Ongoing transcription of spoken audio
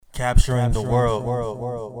Capturing the world.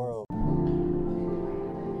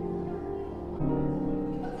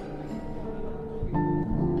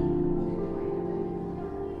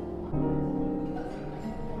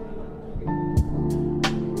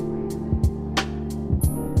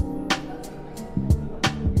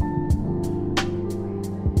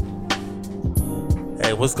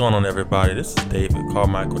 Hey, what's going on, everybody? This is David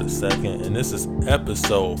Carmichael II, and this is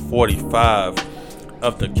episode 45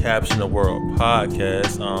 of the Capturing the World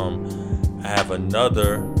podcast. I have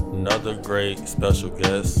another great special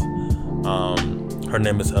guest. Her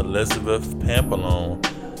name is Elizabeth Pampalone.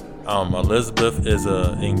 Elizabeth is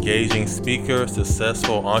an engaging speaker,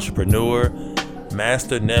 successful entrepreneur,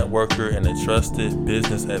 master networker, and a trusted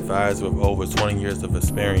business advisor with over 20 years of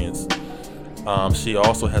experience. She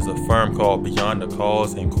also has a firm called Beyond the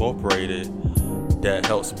Cause Incorporated that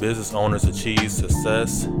helps business owners achieve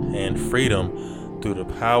success and freedom through the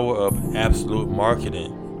power of absolute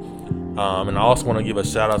marketing. And I also want to give a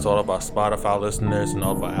shout out to all of our Spotify listeners and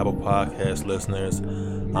all of our Apple Podcast listeners.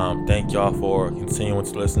 Thank y'all for continuing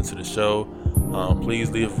to listen to the show.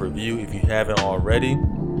 Please leave a review if you haven't already,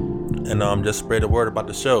 and just spread the word about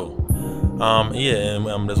the show. And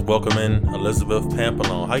I'm just welcoming Elizabeth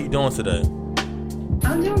Pampalone. How you doing today?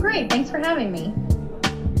 I'm doing great. Thanks for having me.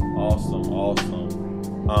 Awesome.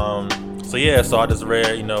 So I just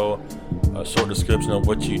read, a short description of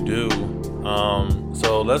what you do.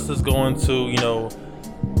 So let's just go into,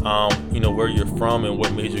 where you're from and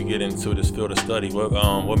what made you get into this field of study.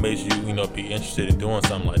 What made you, be interested in doing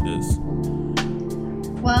something like this?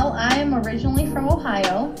 Well, I'm originally from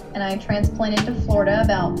Ohio, and I transplanted to Florida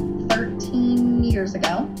about 13 years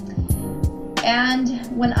ago. And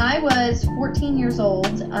when I was 14 years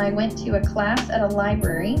old, I went to a class at a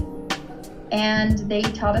library, and they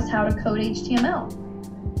taught us how to code HTML.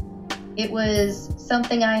 It was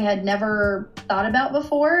something I had never thought about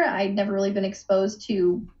before. I'd never really been exposed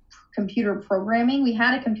to computer programming. We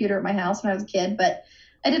had a computer at my house when I was a kid, but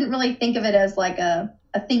I didn't really think of it as like a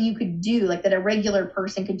thing you could do, like that a regular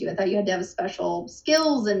person could do. I thought you had to have special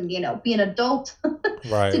skills and, be an adult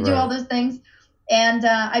to do all those things. And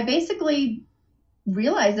I basically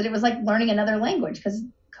realized that it was like learning another language, because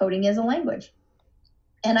coding is a language.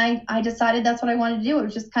 And I decided that's what I wanted to do. It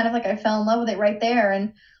was just kind of like I fell in love with it right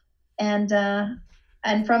there. And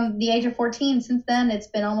from the age of 14, since then, it's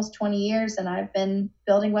been almost 20 years, and I've been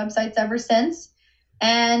building websites ever since.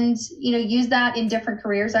 And, use that in different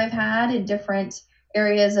careers I've had, in different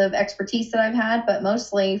areas of expertise that I've had, but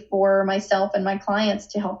mostly for myself and my clients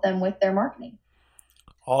to help them with their marketing.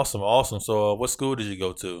 Awesome. So what school did you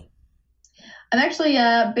go to? I'm actually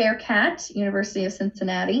a Bearcat, University of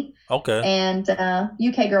Cincinnati. Okay. And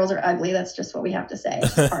UK girls are ugly. That's just what we have to say.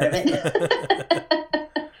 It's part of it.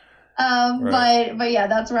 Right. But yeah,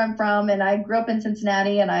 that's where I'm from. And I grew up in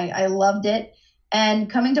Cincinnati, and I loved it. And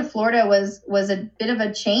coming to Florida was a bit of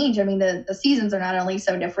a change. I mean, the seasons are not only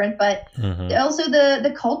so different, but also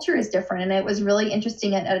the culture is different. And it was really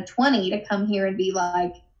interesting at 20 to come here and be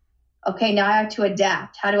like, okay, now I have to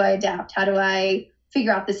adapt. How do I adapt? How do I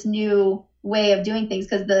figure out this new way of doing things?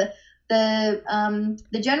 Because the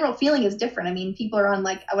general feeling is different. I mean, people are on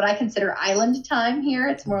like what I consider island time here.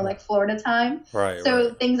 It's more like Florida time. Right.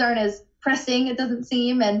 So things aren't as pressing, it doesn't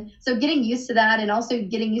seem. And so getting used to that, and also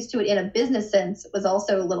getting used to it in a business sense, was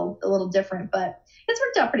also a little different, but it's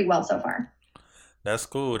worked out pretty well so far. That's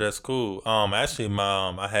cool. Actually,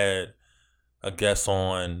 I had a guest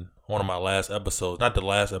on one of my last episodes, not the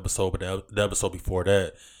last episode, but the episode before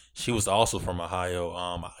that. She was also from Ohio.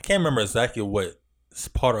 I can't remember exactly what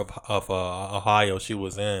part of Ohio she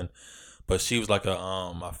was in, but she was like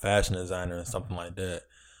a fashion designer and something like that.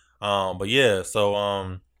 But yeah,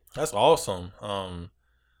 so that's awesome.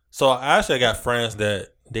 So I actually got friends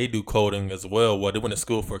that they do coding as well. Well, they went to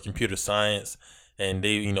school for computer science, and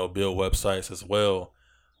they build websites as well.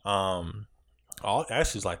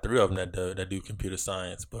 Actually, it's like 3 of them that do computer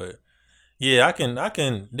science. But yeah, I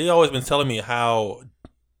can. They always been telling me how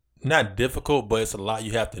not difficult, but it's a lot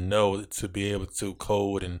you have to know to be able to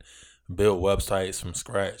code and build websites from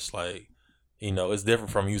scratch. Like, it's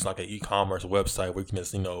different from using like an e-commerce website where you can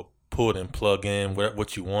just, pull it and plug in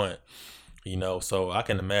what you want, So I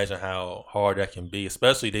can imagine how hard that can be,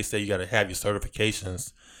 especially they say you got to have your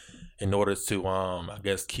certifications in order to, I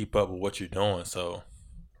guess, keep up with what you're doing. So.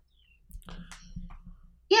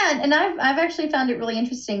 Yeah. And I've actually found it really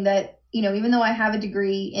interesting that, even though I have a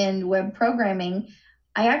degree in web programming,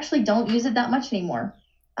 I actually don't use it that much anymore.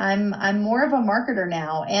 I'm more of a marketer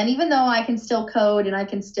now. And even though I can still code and I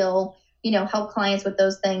can still, help clients with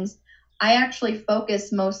those things, I actually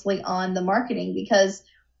focus mostly on the marketing, because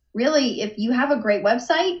really, if you have a great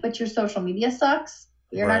website, but your social media sucks,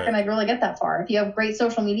 You're not going to really get that far. If you have great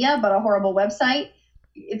social media but a horrible website,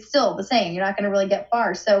 it's still the same. You're not going to really get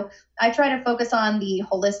far. So I try to focus on the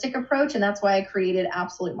holistic approach, and that's why I created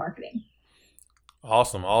Absolute Marketing.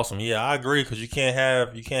 Awesome. Yeah, I agree, because you can't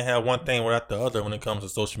have one thing without the other when it comes to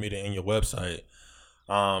social media and your website.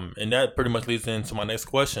 And that pretty much leads into my next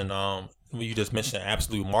question. You just mentioned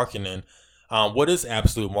Absolute Marketing. What is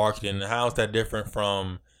Absolute Marketing, and how is that different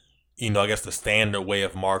from, I guess, the standard way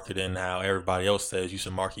of marketing, how everybody else says you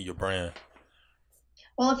should market your brand?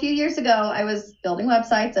 Well, a few years ago, I was building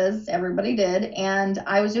websites, as everybody did, and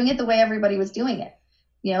I was doing it the way everybody was doing it.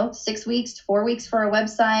 6 weeks to 4 weeks for a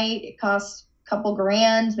website. It costs a couple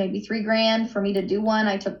grand, maybe $3,000 for me to do one.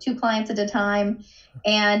 I took 2 clients at a time,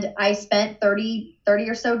 and I spent 30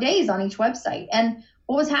 or so days on each website. And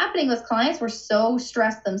what was happening was clients were so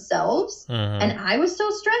stressed themselves, and I was so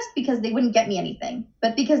stressed because they wouldn't get me anything.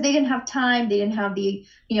 But because they didn't have time, they didn't have the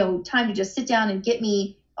time to just sit down and get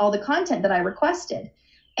me all the content that I requested.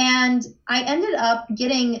 And I ended up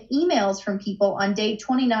getting emails from people on day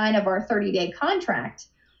 29 of our 30-day contract,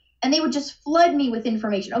 and they would just flood me with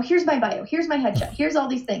information. Oh, here's my bio, here's my headshot, here's all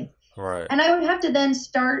these things. Right. And I would have to then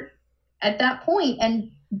start at that point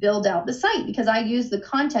and build out the site, because I use the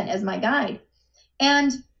content as my guide.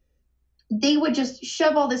 And they would just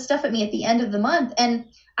shove all this stuff at me at the end of the month, and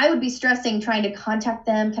I would be stressing trying to contact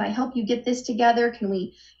them. Can I help you get this together? Can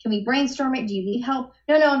we brainstorm it? Do you need help?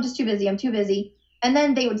 No, I'm just too busy. And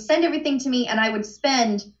then they would send everything to me, and I would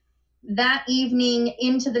spend that evening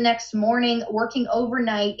into the next morning, working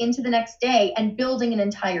overnight into the next day, and building an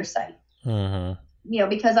entire site.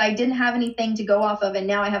 Because I didn't have anything to go off of, and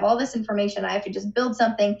now I have all this information. I have to just build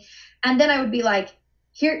something. And then I would be like,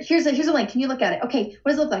 here's a link. Can you look at it? Okay,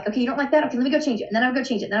 what does it look like? Okay, you don't like that? Okay, let me go change it. And then I would go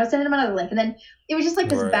change it. And then I would send them another link. And then it was just like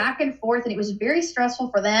this back and forth, and it was very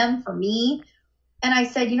stressful for them, for me. And I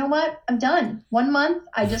said, you know what? I'm done. 1 month.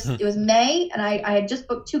 It was May, and I had just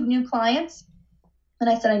booked 2 new clients. And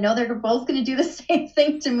I said, I know they're both going to do the same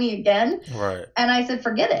thing to me again. Right. And I said,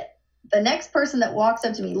 forget it. The next person that walks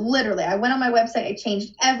up to me, literally, I went on my website, I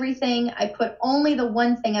changed everything. I put only the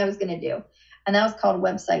one thing I was going to do. And that was called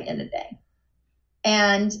Website in a Day.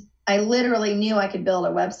 And I literally knew I could build a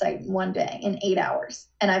website in 1 day, in 8 hours.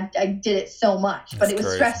 And I did it so much, but it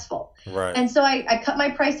was stressful. Right. And so I cut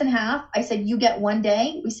my price in half. I said, you get 1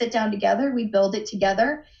 day. We sit down together. We build it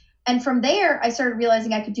together. And from there, I started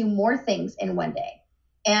realizing I could do more things in 1 day.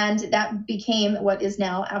 And that became what is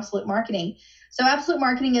now Absolute Marketing. So Absolute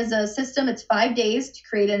Marketing is a system. It's 5 days to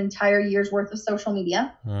create an entire year's worth of social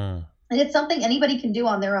media. And it's something anybody can do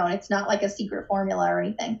on their own. It's not like a secret formula or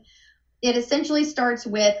anything. It essentially starts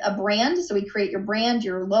with a brand. So we create your brand,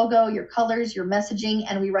 your logo, your colors, your messaging,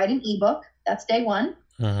 and we write an ebook. That's day 1.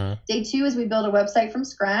 Day 2 is we build a website from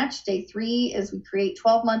scratch. Day 3 is we create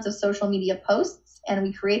 12 months of social media posts, and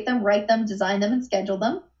we create them, write them, design them, and schedule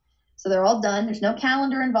them. So they're all done. There's no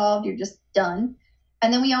calendar involved. You're just done.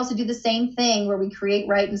 And then we also do the same thing where we create,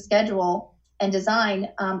 write, and schedule and design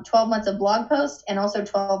 12 months of blog posts, and also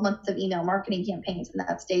 12 months of email marketing campaigns. And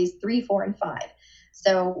that's days 3, 4, and 5.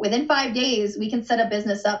 So within 5 days, we can set a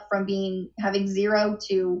business up from having zero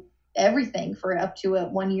to everything for up to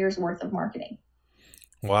 1 year's worth of marketing.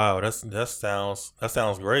 Wow, that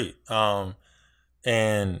sounds great.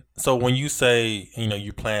 And so when you say,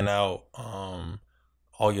 you plan out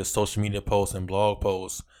all your social media posts and blog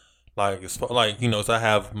posts, like it's like, so I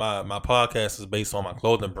have my podcast is based on my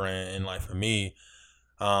clothing brand, and like for me,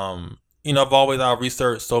 I've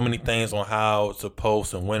researched so many things on how to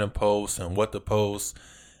post and when to post and what to post,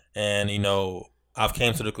 and I've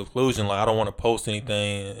came to the conclusion, like, I don't want to post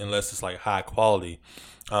anything unless it's like high quality.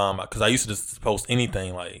 Because I used to just post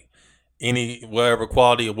anything, like whatever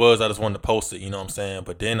quality it was, I just wanted to post it, you know what I'm saying?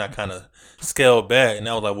 But then I kind of scaled back, and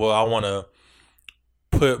I was like, well, I want to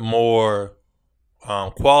put more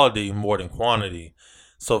quality more than quantity.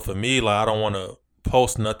 So for me, like, I don't want to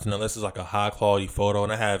post nothing unless it's like a high quality photo.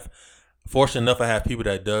 And fortunate enough, I have people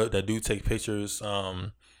that do take pictures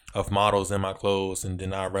of models in my clothes, and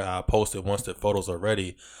then I post it once the photos are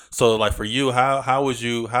ready. So like for you, how would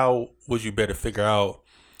you better figure out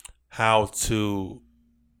how to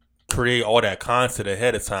create all that content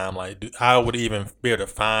ahead of time? Like, how would you even be able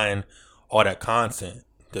to find all that content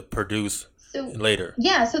to produce later?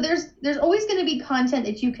 Yeah, so there's always going to be content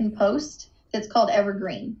that you can post that's called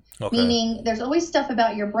evergreen. Okay. Meaning there's always stuff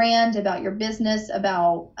about your brand, about your business,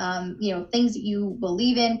 about things that you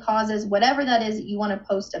believe in, causes, whatever that is that you want to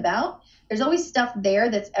post about. There's always stuff there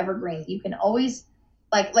that's evergreen. You can always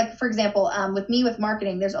like for example, with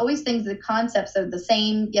marketing, there's always things, the concepts are the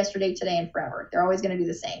same yesterday, today, and forever. They're always going to be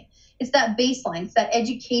the same. It's that baseline. It's that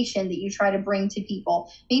education that you try to bring to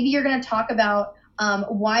people. Maybe you're going to talk about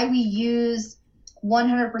why we use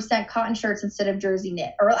 100% cotton shirts instead of jersey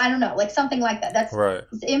knit, or I don't know, like something like that. That's right.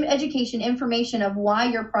 Education, information of why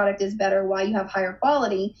your product is better, why you have higher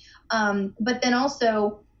quality. But then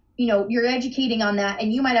also, you're educating on that,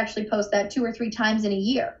 and you might actually post that 2 or 3 times in a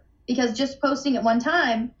year, because just posting it one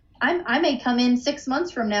time, I may come in 6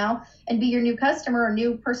 months from now and be your new customer or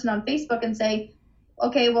new person on Facebook and say,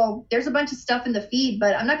 okay, well, there's a bunch of stuff in the feed,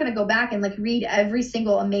 but I'm not going to go back and like read every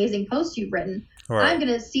single amazing post you've written. Right. I'm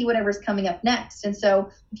going to see whatever's coming up next. And so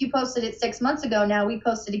if you posted it 6 months ago, now we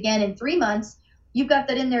post it again in 3 months, you've got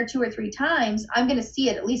that in there 2 or 3 times. I'm going to see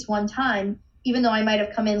it at least one time, even though I might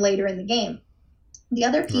have come in later in the game. The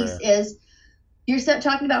other piece is you're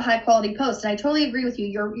talking about high quality posts. And I totally agree with you.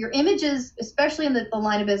 Your images, especially in the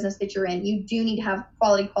line of business that you're in, you do need to have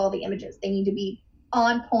quality images. They need to be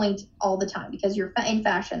on point all the time, because you're in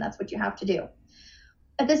fashion. That's what you have to do.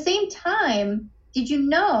 At the same time, did you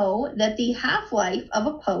know that the half-life of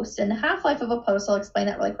a post, and the half-life of a post, I'll explain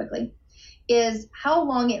that really quickly, is how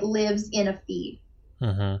long it lives in a feed.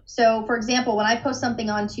 Mm-hmm. So, for example, when I post something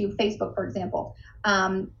onto Facebook, for example,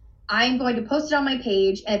 I'm going to post it on my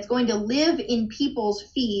page, and it's going to live in people's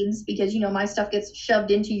feeds, because, my stuff gets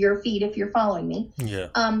shoved into your feed if you're following me. Yeah.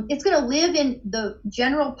 It's going to live in the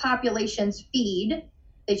general population's feed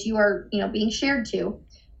that you are, being shared to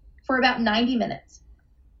for about 90 minutes.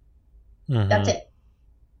 Mm-hmm. That's it.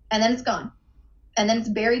 And then it's gone. And then it's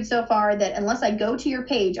buried so far that unless I go to your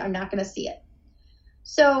page, I'm not going to see it.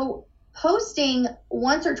 So posting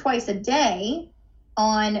once or twice a day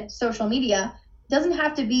on social media doesn't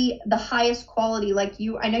have to be the highest quality. Like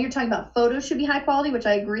I know you're talking about photos should be high quality, which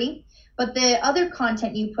I agree, but the other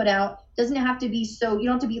content you put out doesn't have to be you don't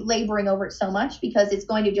have to be laboring over it so much, because it's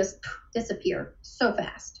going to just disappear so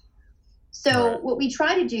fast. So What we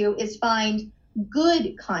try to do is find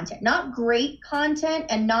good content, not great content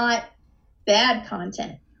and not bad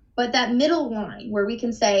content, but that middle line where we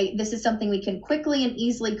can say, this is something we can quickly and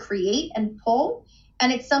easily create and pull,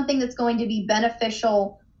 and it's something that's going to be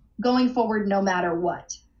beneficial going forward no matter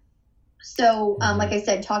what. So like I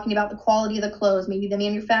said, talking about the quality of the clothes, maybe the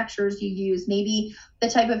manufacturers you use, maybe the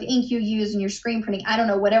type of ink you use in your screen printing, I don't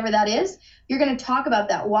know, whatever that is, you're going to talk about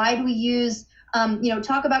that. Why do we use,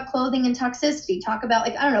 talk about clothing and toxicity, talk about,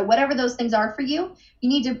 like, I don't know, whatever those things are for you. You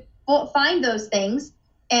need to find those things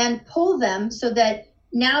and pull them so that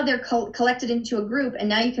now they're collected into a group. And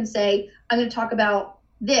now you can say, I'm going to talk about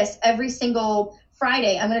this every single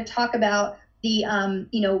Friday. I'm going to talk about the,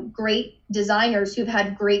 great designers who've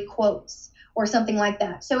had great quotes or something like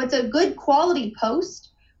that. So it's a good quality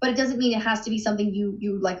post, but it doesn't mean it has to be something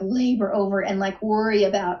you like labor over and like worry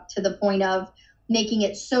about to the point of making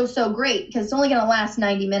it so great, because it's only going to last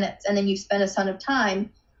 90 minutes and then you spend a ton of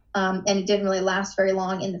time and it didn't really last very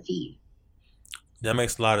long in the feed. That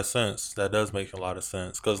makes a lot of sense. That does make a lot of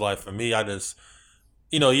sense. Because like for me, I just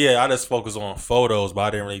focus on photos, but I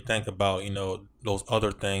didn't really think about, those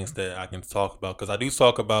other things that I can talk about. Because I do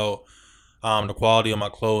talk about the quality of my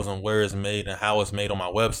clothes and where it's made and how it's made on my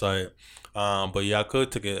website. But yeah, I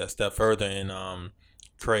could take it a step further and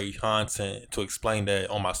create content to explain that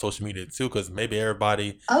on my social media too. Because maybe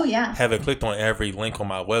everybody haven't clicked on every link on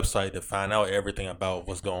my website to find out everything about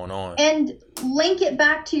what's going on. And link it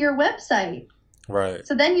back to your website. Right.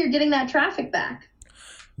 So then you're getting that traffic back.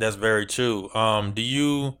 That's very true.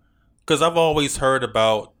 Because I've always heard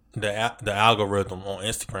about the algorithm on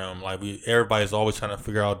Instagram. Like everybody's always trying to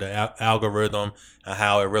figure out the algorithm and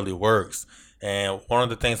how it really works. And one of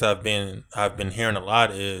the things I've been hearing a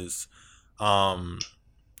lot is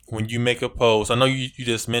when you make a post. I know you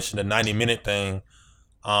just mentioned the 90-minute thing.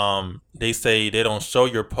 They say they don't show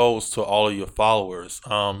your post to all of your followers.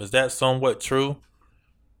 Is that somewhat true?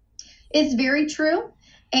 It's very true.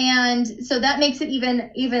 And so that makes it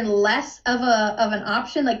even less of an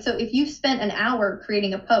option. Like, so if you've spent an hour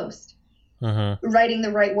creating a post, writing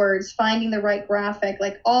the right words, finding the right graphic,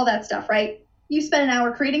 like all that stuff, right? You spend an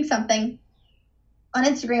hour creating something on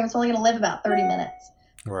Instagram, it's only going to live about 30 minutes.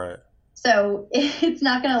 Right. So it's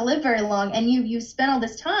not going to live very long. And you spent all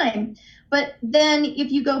this time. But then if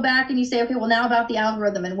you go back and you say, okay, well, now about the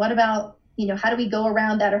algorithm, and what about, how do we go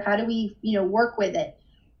around that, or how do we, work with it?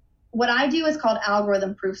 What I do is called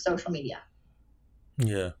algorithm-proof social media.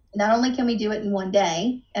 Yeah. Not only can we do it in one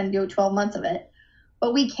day and do 12 months of it,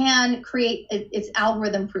 but we can create it's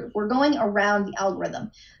algorithm-proof. We're going around the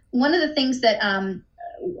algorithm. One of the things that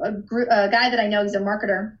a guy that I know, he's a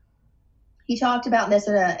marketer, he talked about this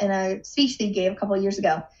in a speech that he gave a couple of years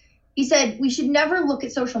ago. He said, we should never look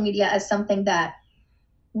at social media as something that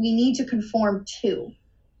we need to conform to.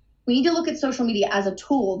 We need to look at social media as a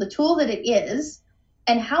tool, the tool that it is.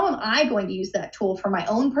 And how am I going to use that tool for my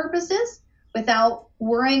own purposes without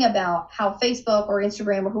worrying about how Facebook or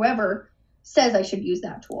Instagram or whoever says I should use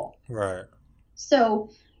that tool. Right. So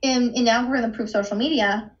in algorithm-proof social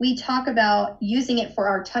media, we talk about using it for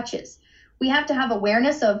our touches. We have to have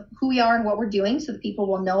awareness of who we are and what we're doing so that people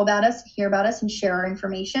will know about us, hear about us, and share our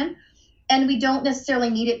information. And we don't necessarily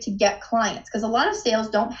need it to get clients, because a lot of sales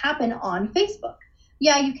don't happen on Facebook.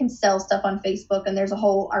 Yeah, you can sell stuff on Facebook, and there's a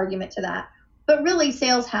whole argument to that. But really,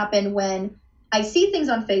 sales happen when I see things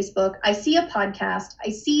on Facebook, I see a podcast, I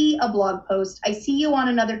see a blog post, I see you on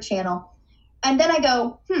another channel, and then I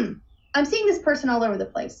go, I'm seeing this person all over the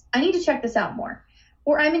place. I need to check this out more.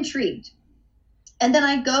 Or I'm intrigued. And then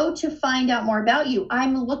I go to find out more about you.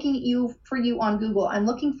 I'm looking at for you on Google. I'm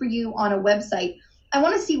looking for you on a website. I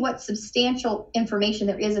want to see what substantial information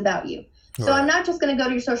there is about you. So Right. I'm not just going to go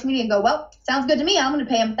to your social media and go, well, sounds good to me. I'm going to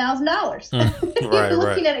pay him $1,000. Right, You're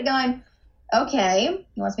looking at it going, okay,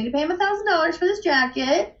 he wants me to pay him $1,000 for this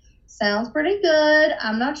jacket. Sounds pretty good.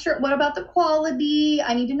 I'm not sure. What about the quality?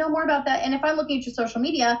 I need to know more about that. And if I'm looking at your social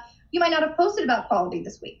media, you might not have posted about quality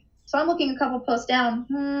this week. So I'm looking a couple posts down.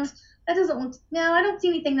 That doesn't look, no, I don't see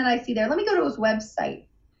anything that I see there. Let me go to his website.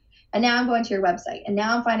 And now I'm going to your website. And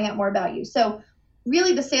now I'm finding out more about you. So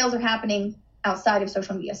really the sales are happening outside of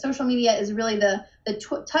social media. Social media is really the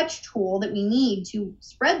touch tool that we need to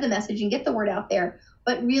spread the message and get the word out there.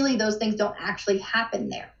 But really those things don't actually happen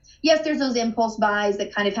there. Yes, there's those impulse buys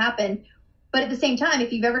that kind of happen. But at the same time,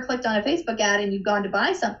 if you've ever clicked on a Facebook ad and you've gone to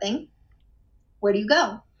buy something, where do you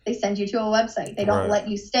go? They send you to a website. They don't let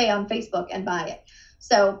you stay on Facebook and buy it.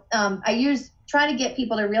 So I try to get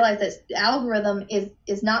people to realize that the algorithm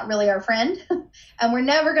is not really our friend, and we're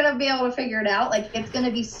never going to be able to figure it out. Like, it's going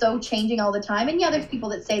to be so changing all the time. And yeah, there's people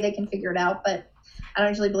that say they can figure it out, but I don't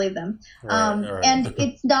usually believe them. Right. And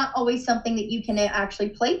it's not always something that you can actually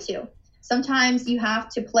play to. Sometimes you have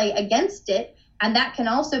to play against it, and that can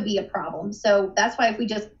also be a problem. So that's why if we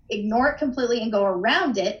just ignore it completely and go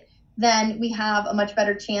around it, then we have a much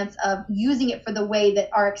better chance of using it for the way that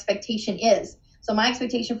our expectation is. So my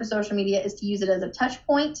expectation for social media is to use it as a touch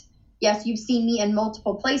point. Yes, you've seen me in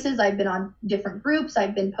multiple places. I've been on different groups.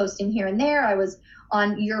 I've been posting here and there. I was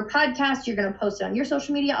on your podcast. You're going to post it on your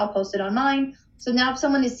social media. I'll post it on mine. So now if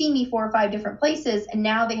someone has seen me 4 or 5 different places, and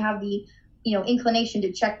now they have the inclination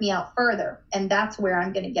to check me out further, and that's where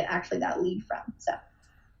I'm going to get actually that lead from. So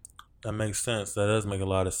that makes sense. That does make a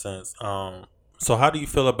lot of sense. So how do you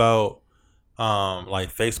feel about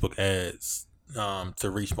like Facebook ads to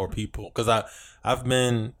reach more people? Because I've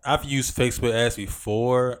used Facebook ads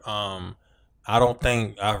before. I don't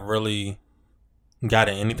think I've really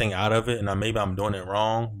gotten anything out of it, and maybe I'm doing it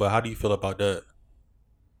wrong. But how do you feel about that?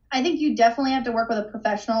 I think you definitely have to work with a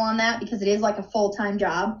professional on that, because it is like a full-time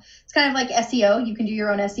job. It's kind of like SEO. You can do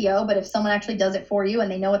your own SEO, but if someone actually does it for you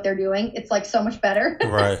and they know what they're doing, it's like so much better.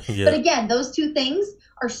 Right. Yeah. But again, those two things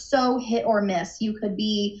are so hit or miss. You could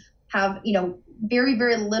have very,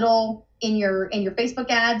 very little in your Facebook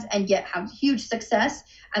ads and have huge success,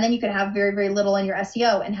 and then you could have very, very little in your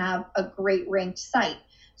SEO and have a great ranked site.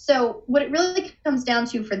 So what it really comes down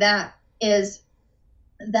to for that is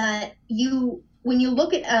that when you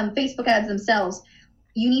look at Facebook ads themselves,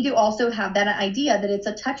 you need to also have that idea that it's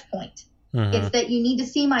a touch point. Mm-hmm. It's that you need to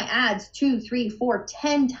see my ads 2, 3, 4,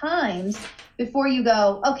 10 times before you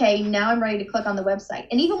go, okay, now I'm ready to click on the website.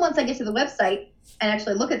 And even once I get to the website and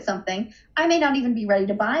actually look at something, I may not even be ready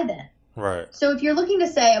to buy then. Right. So if you're looking to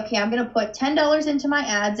say, okay, I'm going to put $10 into my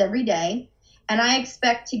ads every day, and I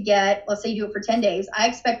expect to get, let's say you do it for 10 days, I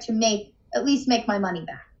expect to at least make my money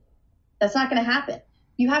back. That's not going to happen.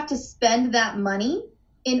 You have to spend that money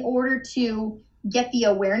in order to get the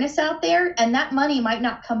awareness out there, and that money might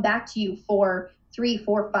not come back to you for 3,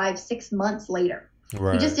 4, 5, 6 months later.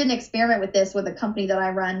 Right. We just did an experiment with this with a company that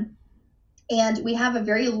I run, and we have a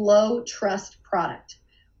very low trust product.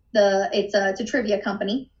 It's a trivia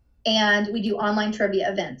company, and we do online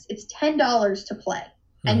trivia events. It's $10 to play,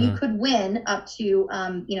 and you could win up to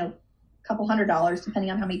a couple $100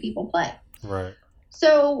 depending on how many people play. Right.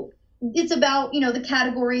 So it's about, the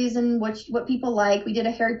categories and what people like. We did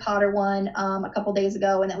a Harry Potter one a couple days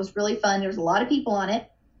ago, and that was really fun. There was a lot of people on it.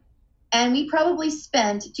 And we probably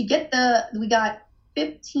spent, we got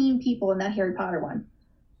 15 people in that Harry Potter one.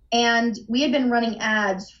 And we had been running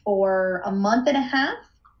ads for a month and a half.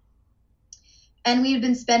 And we had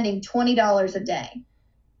been spending $20 a day.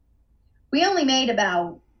 We only made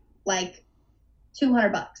about like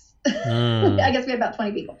 $200. I guess we had about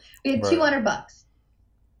 20 people. We had $200.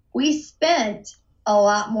 We spent a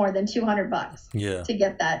lot more than $200 to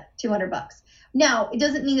get that $200. Now, it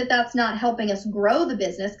doesn't mean that that's not helping us grow the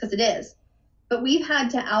business, because it is. But we've had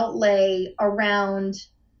to outlay around,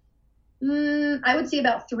 I would say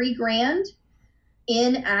about $3,000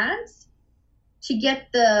 in ads to get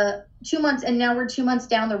the 2 months, and now we're 2 months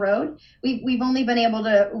down the road. We've only been able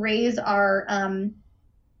to raise our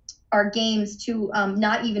games to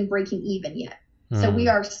not even breaking even yet. So we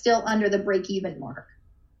are still under the break even mark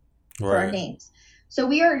for our games. So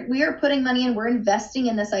we are putting money in, we're investing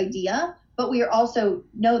in this idea, but we are also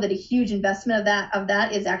know that a huge investment of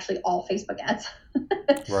that is actually all Facebook ads.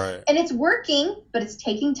 Right. And it's working, but it's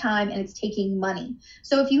taking time and it's taking money.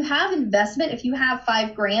 So if you have investment, if you have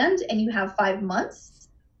 $5,000 and you have 5 months,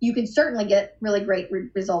 you can certainly get really great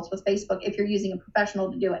results with Facebook if you're using a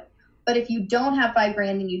professional to do it. But if you don't have $5,000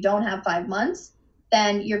 and you don't have 5 months,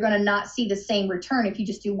 then you're going to not see the same return if you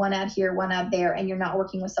just do one ad here, one ad there, and you're not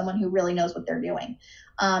working with someone who really knows what they're doing.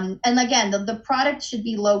 And again, the product should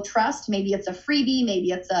be low trust. Maybe it's a freebie.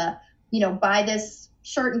 Maybe it's a, buy this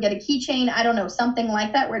shirt and get a keychain. I don't know, something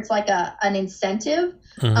like that, where it's like an incentive.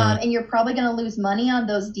 And you're probably going to lose money on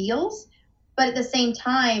those deals. But at the same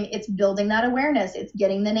time, it's building that awareness. It's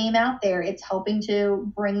getting the name out there. It's helping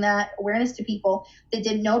to bring that awareness to people that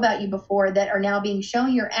didn't know about you before, that are now being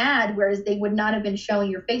shown your ad, whereas they would not have been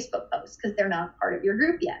showing your Facebook post because they're not part of your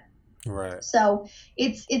group yet. Right. So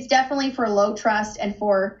it's definitely for low trust, and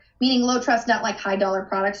for meaning low trust, not like high dollar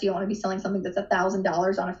products. You don't want to be selling something that's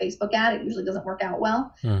 $1,000 on a Facebook ad. It usually doesn't work out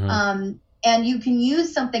well. And you can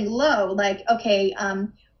use something low, like, okay,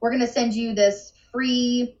 we're going to send you this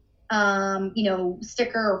free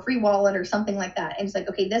sticker or free wallet or something like that. And it's like,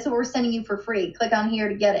 okay, this is what we're sending you for free. Click on here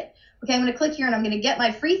to get it. Okay, I'm going to click here and I'm going to get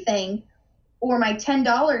my free thing or my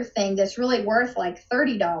 $10 thing that's really worth like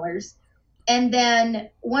 $30. And then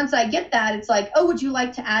once I get that, it's like, oh, would you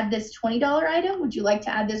like to add this $20 item? Would you like to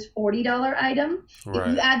add this $40 item? Right.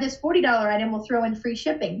 If you add this $40 item, we'll throw in free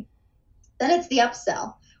shipping. Then it's the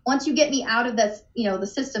upsell. Once you get me out of this, the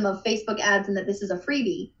system of Facebook ads and that this is a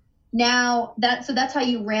freebie, now that's how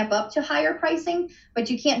you ramp up to higher pricing. But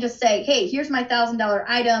you can't just say, hey, here's my $1,000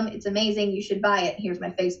 item. It's amazing. You should buy it. Here's my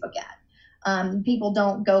Facebook ad. People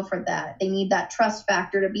don't go for that. They need that trust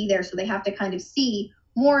factor to be there. So they have to kind of see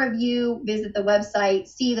more of you, visit the website,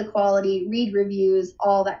 see the quality, read reviews,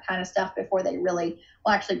 all that kind of stuff before they really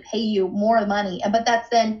will actually pay you more money. But that's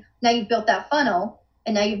then, now you've built that funnel,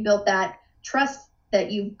 and now you've built that trust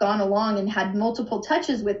that you've gone along and had multiple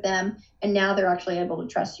touches with them, and now they're actually able to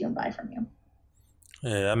trust you and buy from you.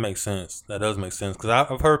 Yeah, that makes sense. That does make sense, because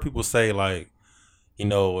I've heard people say, like,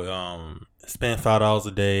 spend $5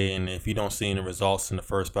 a day, and if you don't see any results in the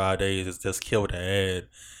first 5 days, it's just kill the ad.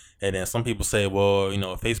 And then some people say, well,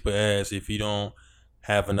 Facebook ads, if you don't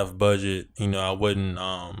have enough budget, I wouldn't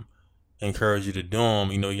encourage you to do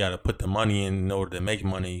them. You got to put the money in order to make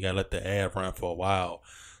money. You got to let the ad run for a while.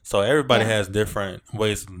 So everybody has different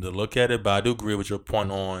ways to look at it, but I do agree with your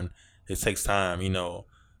point on it takes time,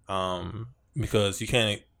 because you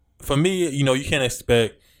can't, for me, you can't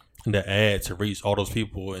expect the ad to reach all those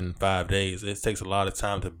people in 5 days. It takes a lot of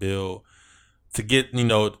time to build, to get,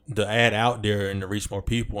 the ad out there and to reach more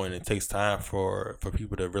people, and it takes time for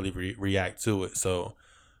people to really react to it. So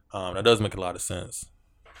that does make a lot of sense.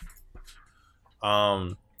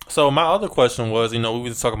 So my other question was, we were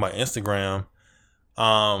just talking about Instagram.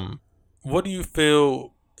 What do you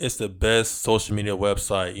feel is the best social media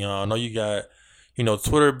website? I know you got,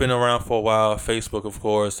 Twitter been around for a while, Facebook, of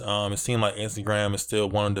course. It seems like Instagram is still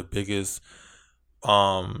one of the biggest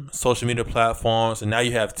social media platforms, and now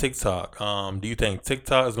you have TikTok. Do you think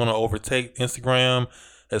TikTok is going to overtake Instagram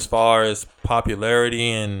as far as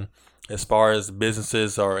popularity and as far as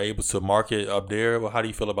businesses are able to market up there? Well, how do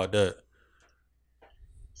you feel about that?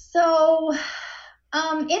 So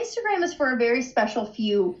Instagram is for a very special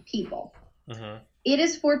few people. It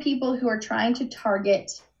is for people who are trying to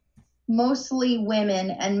target mostly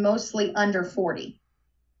women and mostly under 40.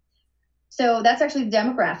 So that's actually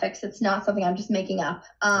demographics. It's not something I'm just making up.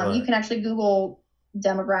 Right. You can actually Google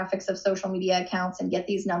demographics of social media accounts and get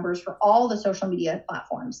these numbers for all the social media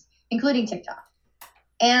platforms, including TikTok.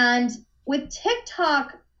 And with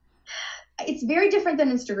TikTok, it's very different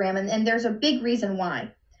than Instagram, and there's a big reason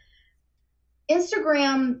why.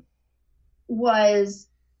 Instagram was,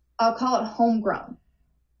 I'll call it homegrown.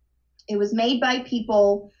 It was made by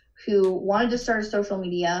people who wanted to start a social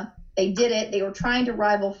media. They did it. They were trying to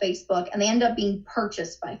rival Facebook, and they ended up being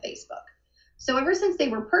purchased by Facebook. So ever since they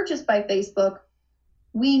were purchased by Facebook,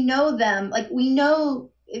 we know them, like we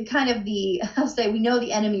know kind of we know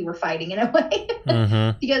the enemy we're fighting in a way.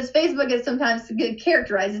 Because Facebook is sometimes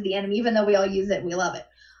characterized as the enemy, even though we all use it and we love it.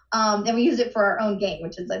 And we use it for our own gain,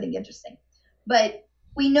 which is, I think, interesting. But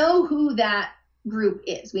we know who that group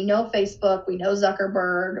is. We know Facebook, we know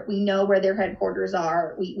Zuckerberg, we know where their headquarters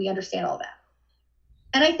are. We understand all that.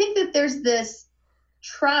 And I think that there's this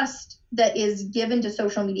trust that is given to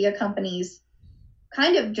social media companies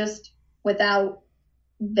kind of just without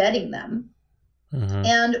vetting them. Mm-hmm.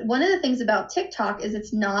 And one of the things about TikTok is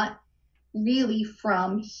it's not really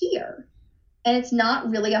from here. And it's not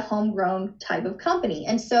really a homegrown type of company.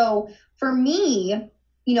 And so for me,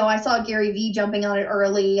 you know, I saw Gary Vee jumping on it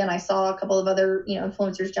early, and I saw a couple of other, you know,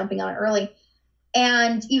 influencers jumping on it early.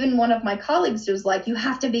 And even one of my colleagues was like, you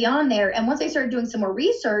have to be on there. And once I started doing some more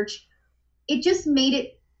research, it just made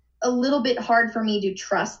it a little bit hard for me to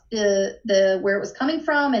trust the where it was coming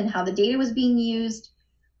from and how the data was being used.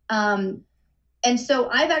 And so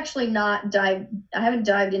I've actually I haven't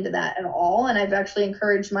dived into that at all. And I've actually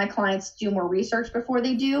encouraged my clients to do more research before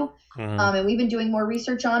they do. Mm-hmm. And we've been doing more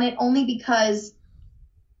research on it only because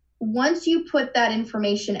once you put that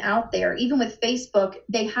information out there, even with Facebook,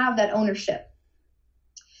 they have that ownership.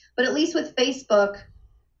 But at least with Facebook,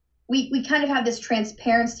 we kind of have this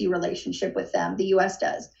transparency relationship with them, the US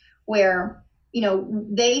does, where, you know,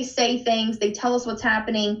 they say things, they tell us what's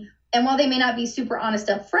happening. And while they may not be super honest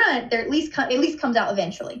up front, they're at least comes out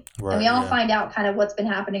eventually. Right, and we all find out kind of what's been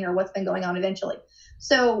happening or what's been going on eventually.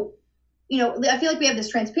 So, you know, I feel like we have this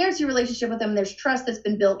transparency relationship with them. There's trust that's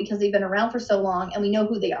been built because they've been around for so long and we know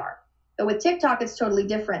who they are. But with TikTok, it's totally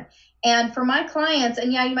different. And for my clients,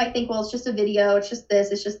 and yeah, you might think, well, it's just a video, it's just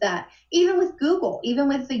this, it's just that. Even with Google, even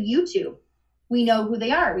with the YouTube, we know who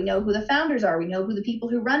they are. We know who the founders are. We know who the people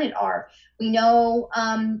who run it are. We know,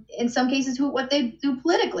 in some cases, what they do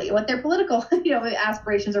politically, what their political, you know,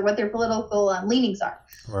 aspirations or what their political leanings are.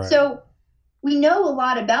 Right. So we know a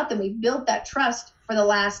lot about them. We've built that trust for the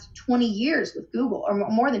last 20 years with Google, or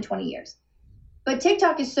more than 20 years. But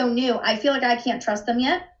TikTok is so new. I feel like I can't trust them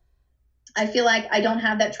yet. I feel like I don't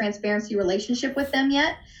have that transparency relationship with them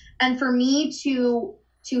yet. And for me to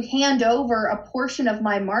hand over a portion of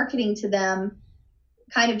my marketing to them,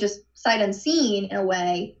 kind of just sight unseen in a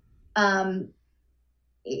way,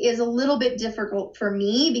 is a little bit difficult for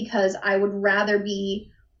me because I would rather be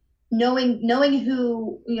knowing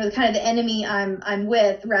who, you know, kind of the enemy I'm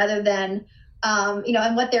with, rather than, you know,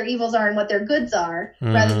 and what their evils are and what their goods are,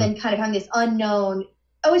 rather than kind of having this unknown,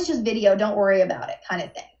 oh, it's just video, don't worry about it kind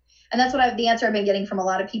of thing. And that's the answer I've been getting from a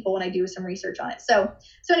lot of people when I do some research on it. So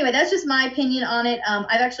anyway, that's just my opinion on it.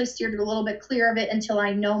 I've actually steered a little bit clear of it until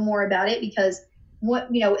I know more about it, because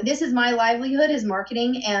this is my livelihood, is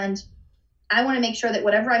marketing. And I want to make sure that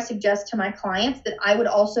whatever I suggest to my clients, that I would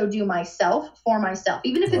also do for myself,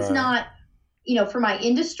 even if it's not, you know, for my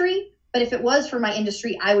industry, but if it was for my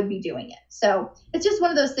industry, I would be doing it. So it's just one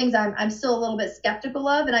of those things I'm still a little bit skeptical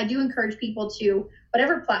of. And I do encourage people to,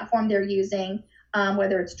 whatever platform they're using,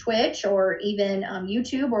 whether it's Twitch or even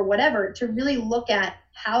YouTube or whatever, to really look at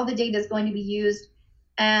how the data is going to be used,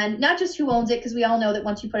 and not just who owns it, because we all know that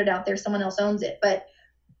once you put it out there, someone else owns it, but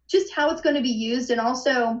just how it's going to be used, and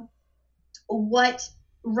also what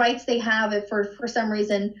rights they have if for some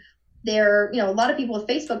reason a lot of people with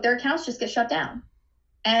Facebook, their accounts just get shut down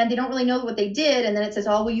and they don't really know what they did. And then it says,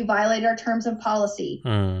 oh, well, you violated our terms of policy.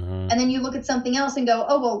 Mm-hmm. And then you look at something else and go,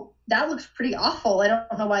 oh, well, that looks pretty awful. I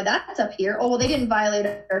don't know why that's up here. Oh, well, they didn't violate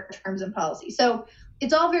our terms and policy. So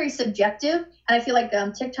it's all very subjective. And I feel like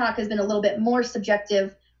TikTok has been a little bit more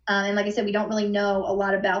subjective. And like I said, we don't really know a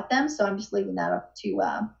lot about them. So I'm just leaving that up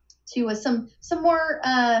to some more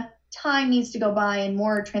time needs to go by, and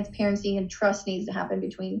more transparency and trust needs to happen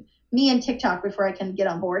between me and TikTok before I can get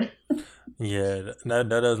on board. Yeah, that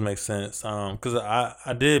does make sense. Because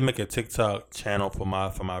I did make a TikTok channel for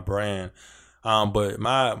my brand. But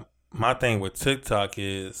my thing with TikTok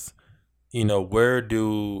is, you know, where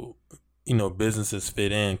do, you know, businesses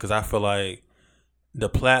fit in? Because I feel like the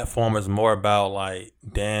platform is more about like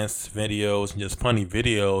dance videos and just funny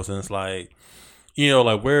videos, and it's like, you know,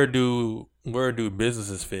 like where do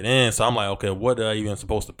businesses fit in? So I'm like, okay, what are I even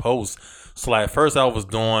supposed to post? So like first I was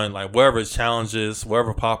doing like wherever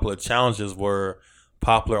popular challenges were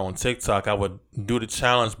popular on TikTok, I would do the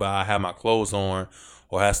challenge, but I have my clothes on,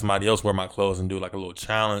 or have somebody else wear my clothes and do like a little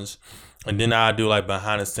challenge. And then I do like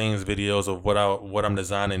behind the scenes videos of what I'm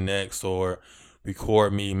designing next, or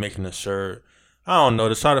record me making a shirt. I don't know,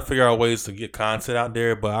 just trying to figure out ways to get content out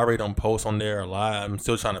there, but I already don't post on there a lot. I'm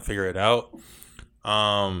still trying to figure it out.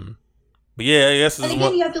 But yeah, I guess. And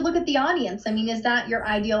again, you have to look at the audience. I mean, is that your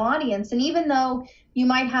ideal audience? And even though you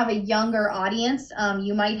might have a younger audience,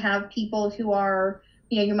 you might have people who are,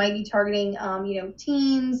 you know, you might be targeting,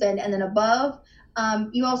 teens and then above.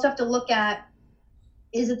 You also have to look at,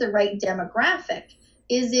 is it the right demographic?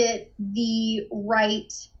 Is it the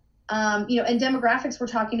right, and demographics, we're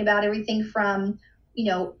talking about everything from,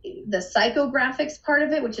 the psychographics part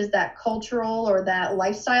of it, which is that cultural or that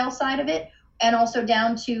lifestyle side of it, and also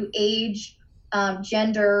down to age,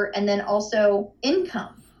 gender, and then also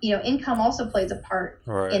income. Income also plays a part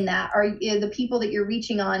in that. Are the people that you're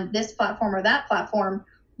reaching on this platform or that platform,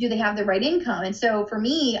 do they have the right income? And so for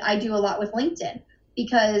me, I do a lot with LinkedIn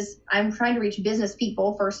because I'm trying to reach business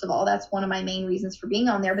people. First of all, that's one of my main reasons for being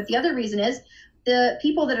on there. But the other reason is the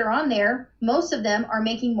people that are on there, most of them are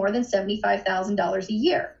making more than $75,000 a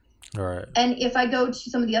year. Right. And if I go to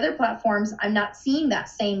some of the other platforms, I'm not seeing that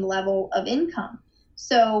same level of income.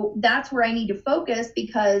 So that's where I need to focus,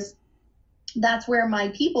 because that's where my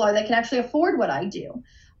people are that can actually afford what I do.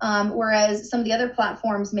 Whereas some of the other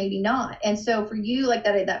platforms, maybe not. And so for you, like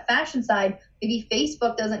that fashion side, maybe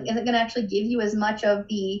Facebook isn't going to actually give you as much of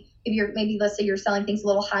if you're maybe, let's say you're selling things a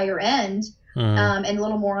little higher end, and a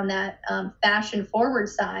little more on that fashion forward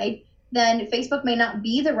side, then Facebook may not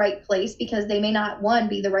be the right place, because they may not, one,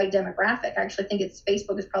 be the right demographic. I actually think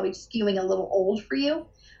Facebook is probably skewing a little old for you.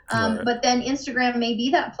 But then Instagram may be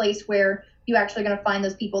that place where you're actually going to find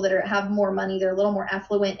those people that have more money, they're a little more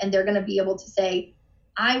affluent, and they're going to be able to say,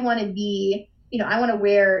 I want to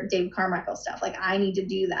wear David Carmichael stuff. Like, I need to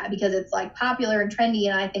do that because it's like popular and trendy.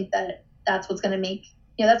 And I think that's what's going to make,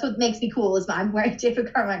 that's what makes me cool, is I'm wearing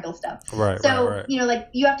David Carmichael stuff. Right. So, right. Like,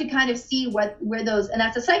 you have to kind of see where those, and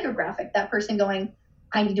that's a psychographic, that person going,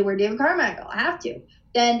 I need to wear David Carmichael. I have to.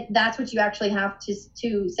 Then that's what you actually have to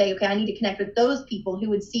say, okay, I need to connect with those people who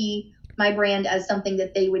would see my brand as something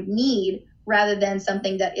that they would need, rather than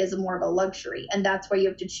something that is more of a luxury. And that's where you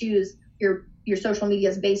have to choose your social media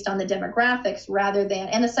is based on the demographics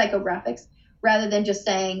and the psychographics, rather than just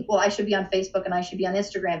saying, well, I should be on Facebook and I should be on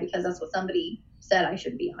Instagram because that's what somebody said I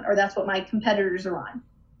should be on, or that's what my competitors are on.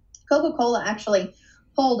 Coca-Cola actually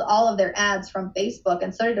pulled all of their ads from Facebook,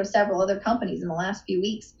 and so did several other companies in the last few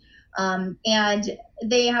weeks. And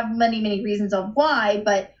they have many, many reasons of why,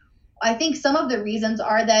 but I think some of the reasons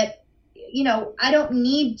are that, I don't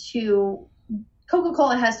need to.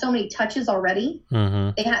 Coca-Cola has so many touches already.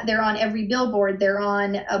 Mm-hmm. They're on every billboard. They're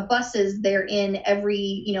on buses. They're in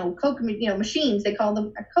every, Coke, machines. They call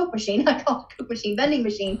them a Coke machine. I call it a Coke machine, vending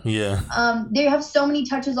machine. Yeah. They have so many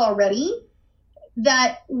touches already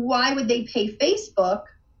that why would they pay Facebook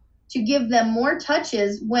to give them more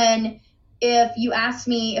touches when, if you asked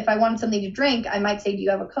me if I wanted something to drink, I might say, do you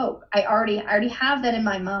have a Coke? I already have that in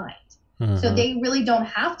my mind. Mm-hmm. So they really don't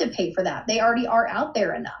have to pay for that. They already are out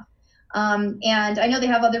there enough. And I know they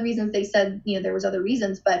have other reasons. They said, there was other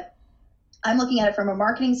reasons, but I'm looking at it from a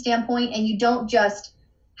marketing standpoint, and you don't just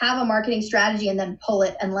have a marketing strategy and then pull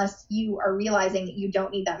it unless you are realizing that you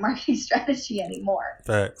don't need that marketing strategy anymore.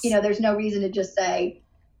 Facts. There's no reason to just say,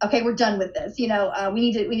 okay, we're done with this. We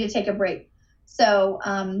need to take a break. So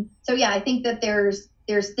yeah, I think that there's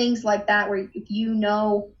things like that where if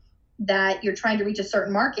that you're trying to reach a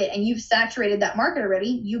certain market and you've saturated that market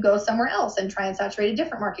already, you go somewhere else and try and saturate a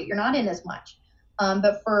different market you're not in as much.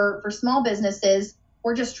 But for small businesses,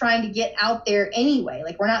 we're just trying to get out there anyway.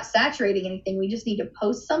 Like, we're not saturating anything. We just need to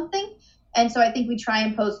post something. And so I think we try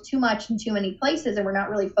and post too much in too many places, and we're not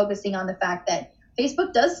really focusing on the fact that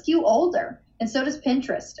Facebook does skew older, and so does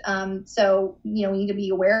Pinterest. So, we need to be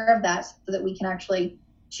aware of that so that we can actually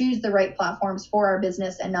choose the right platforms for our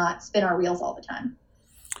business and not spin our wheels all the time.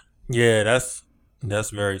 Yeah, that's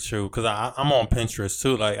very true. Because I'm on Pinterest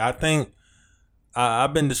too. Like, I think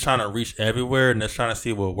I've been just trying to reach everywhere and just trying to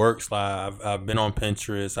see what works. Like, I've been on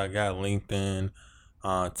Pinterest. I got LinkedIn,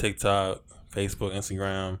 TikTok, Facebook,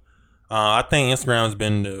 Instagram. I think Instagram has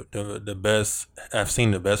been the best. I've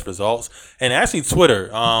seen the best results, and actually Twitter.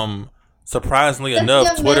 Surprisingly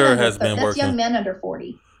enough, Twitter has been working. That's young men under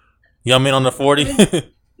 40. Young men under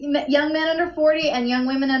 40. Young men under 40 and young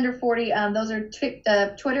women under 40. Those are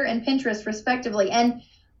Twitter and Pinterest, respectively. And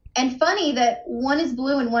funny that one is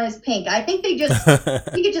blue and one is pink. I think I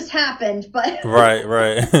think it just happened, but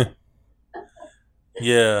right.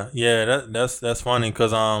 Yeah. That's funny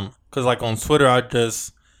because like on Twitter, I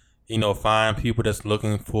just find people that's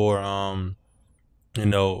looking for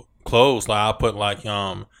clothes. Like, I put like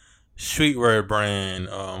streetwear brand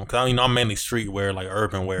because I'm mainly streetwear, like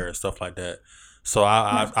urban wear and stuff like that. So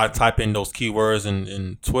I type in those keywords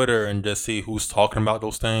in Twitter and just see who's talking about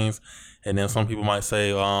those things. And then some people might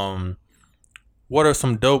say, what are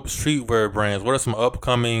some dope streetwear brands? What are some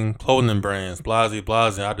upcoming clothing brands?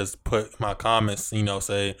 Blasey. I just put my comments,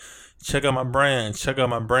 say, check out my brand, check out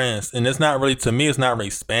my brands. And it's not really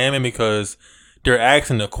spamming because they're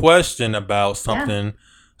asking a question about something. Yeah.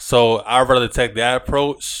 So I'd rather take that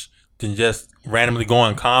approach than just randomly go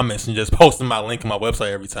in comments and just posting my link on my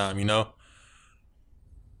website every time,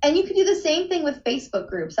 And you can do the same thing with Facebook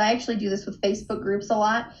groups. I actually do this with Facebook groups a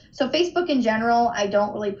lot. So Facebook in general, I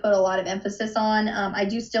don't really put a lot of emphasis on. I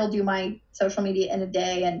do still do my social media in a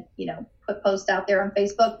day and, put posts out there on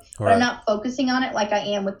Facebook, but I'm not focusing on it like I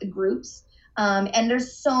am with the groups. And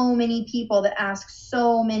there's so many people that ask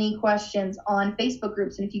so many questions on Facebook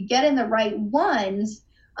groups. And if you get in the right ones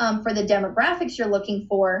for the demographics you're looking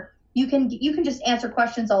for, you can just answer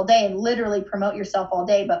questions all day and literally promote yourself all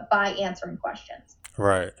day, but by answering questions.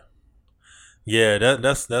 Right. Yeah,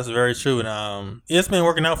 that's very true. And it's been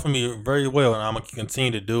working out for me very well, and I'm gonna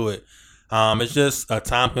continue to do it. It's just a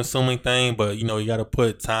time consuming thing, but you got to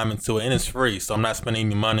put time into it, and it's free, so I'm not spending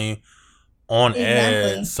any money on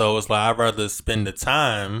ads. So it's like I'd rather spend the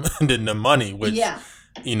time than the money, which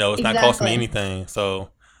it's not costing me anything.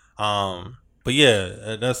 So but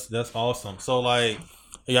yeah, that's awesome. So like,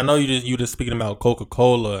 I know you just speaking about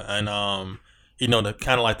Coca-Cola and the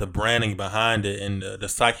kind of like the branding behind it and the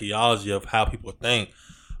psychology of how people think.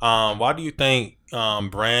 Why do you think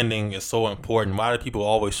branding is so important? Why do people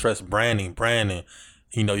always stress branding?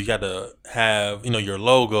 You got to have your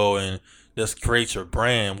logo and just create your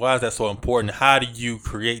brand. Why is that so important? How do you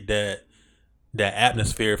create that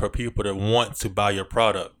atmosphere for people to want to buy your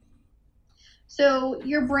product? So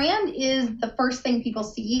your brand is the first thing people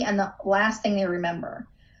see and the last thing they remember.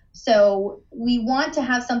 So we want to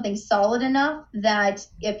have something solid enough that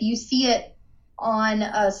if you see it on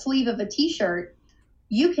a sleeve of a t-shirt,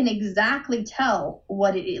 you can exactly tell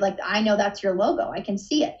what it is. Like, I know that's your logo. I can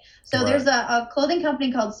see it. So there's a clothing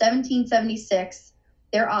company called 1776.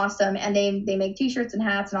 They're awesome. And they make t-shirts and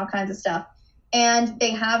hats and all kinds of stuff. And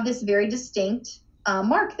they have this very distinct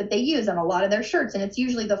mark that they use on a lot of their shirts. And it's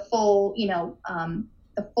usually the full,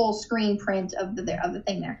 the full screen print of the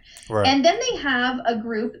thing there. Right. And then they have a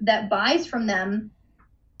group that buys from them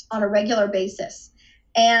on a regular basis.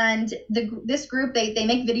 And this group, they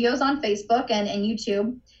make videos on Facebook and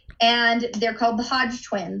YouTube, and they're called the Hodge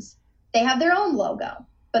Twins. They have their own logo,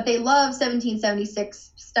 but they love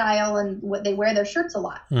 1776 style and what they wear their shirts a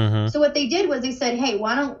lot. Mm-hmm. So what they did was they said, hey,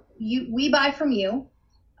 why don't we buy from you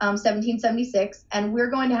 1776, and we're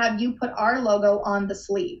going to have you put our logo on the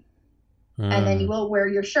sleeve. And then you will wear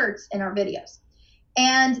your shirts in our videos.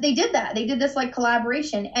 And they did that. They did this like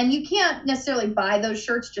collaboration. And you can't necessarily buy those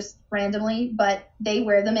shirts just randomly, but they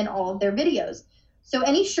wear them in all of their videos. So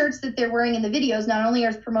any shirts that they're wearing in the videos not only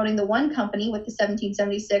are promoting the one company with the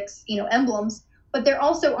 1776, emblems, but they're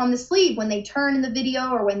also on the sleeve. When they turn in the video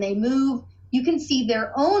or when they move, you can see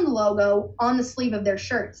their own logo on the sleeve of their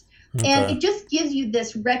shirts. Okay. And it just gives you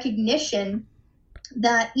this recognition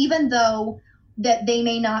that even though that they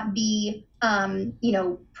may not be,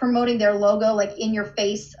 promoting their logo like in your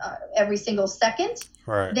face every single second.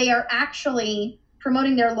 Right. They are actually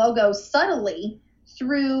promoting their logo subtly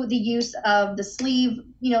through the use of the sleeve,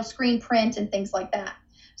 screen print and things like that.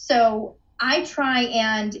 So I try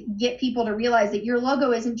and get people to realize that your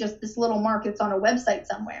logo isn't just this little mark that's on a website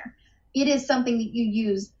somewhere. It is something that you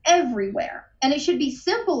use everywhere, and it should be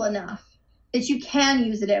simple enough that you can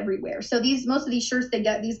use it everywhere. So most of these shirts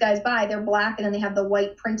these guys buy, they're black and then they have the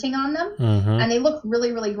white printing on them. Mm-hmm. And they look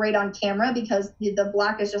really, really great on camera because the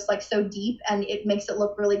black is just like so deep and it makes it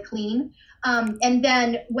look really clean. And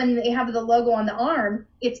then when they have the logo on the arm,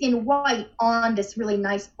 it's in white on this really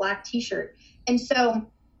nice black t-shirt. And so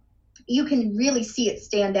you can really see it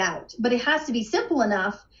stand out, but it has to be simple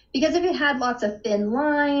enough, because if it had lots of thin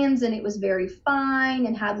lines and it was very fine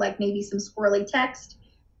and had like maybe some squirrely text,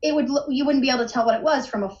 you wouldn't be able to tell what it was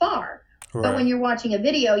from afar. Right. But when you're watching a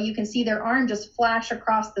video, you can see their arm just flash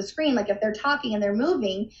across the screen, like if they're talking and they're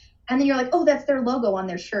moving, and then you're like, oh, that's their logo on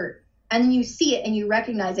their shirt. And then you see it and you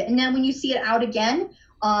recognize it. And then when you see it out again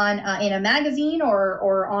on in a magazine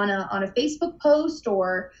or on a Facebook post,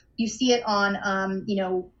 or you see it on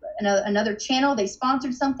another channel, they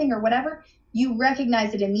sponsored something or whatever, you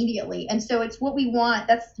recognize it immediately. And so it's what we want.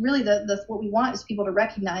 That's really what we want, is people to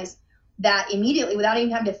recognize that immediately without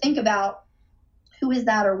even having to think about who is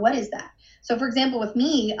that or what is that. So for example, with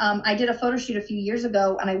me, I did a photo shoot a few years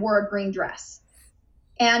ago and I wore a green dress,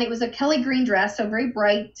 and it was a Kelly green dress. So very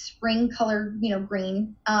bright spring color,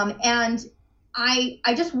 green. And I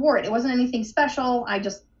just wore it. It wasn't anything special. I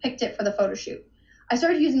just picked it for the photo shoot. I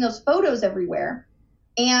started using those photos everywhere,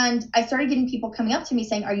 and I started getting people coming up to me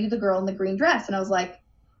saying, are you the girl in the green dress? And I was like,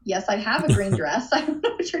 yes, I have a green dress. I don't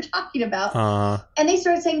know what you're talking about. And they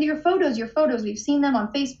started saying, your photos, we've seen them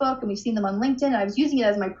on Facebook and we've seen them on LinkedIn. I was using it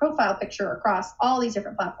as my profile picture across all these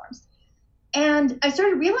different platforms. And I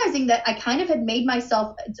started realizing that I kind of had made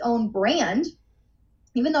myself its own brand.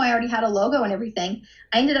 Even though I already had a logo and everything,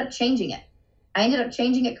 I ended up changing it. I ended up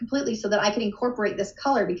changing it completely so that I could incorporate this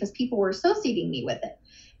color because people were associating me with it.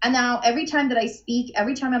 And now every time that I speak,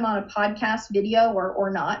 every time I'm on a podcast video or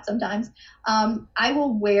not sometimes, I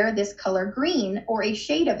will wear this color green or a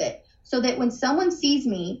shade of it so that when someone sees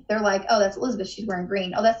me, they're like, oh, that's Elizabeth. She's wearing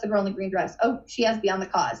green. Oh, that's the girl in the green dress. Oh, she has Beyond the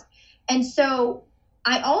Cause. And so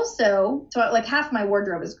so like half my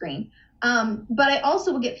wardrobe is green. But I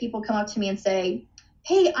also will get people come up to me and say,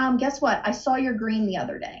 hey, guess what? I saw your green the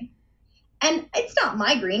other day. And it's not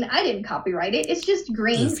my green. I didn't copyright it. It's just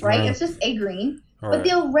green, right? It's just a green. Right. But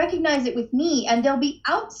they'll recognize it with me, and they'll be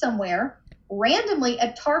out somewhere randomly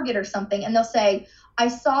at Target or something, and they'll say, I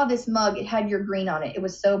saw this mug. It had your green on it. It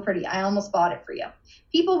was so pretty. I almost bought it for you.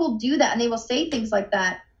 People will do that, and they will say things like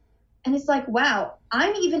that. And it's like, wow,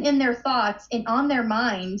 I'm even in their thoughts and on their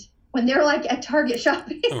mind when they're like at Target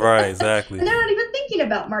shopping. Right, exactly. And they're not even thinking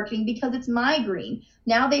about marketing because it's my green.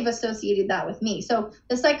 Now they've associated that with me. So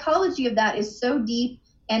the psychology of that is so deep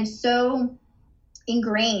and so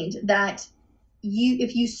ingrained that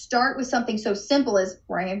if you start with something so simple as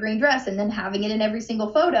wearing a green dress and then having it in every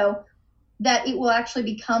single photo, that it will actually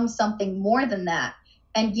become something more than that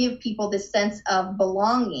and give people this sense of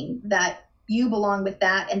belonging, that you belong with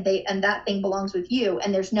that and that thing belongs with you,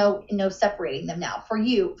 and there's no separating them now for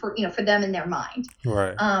them in their mind.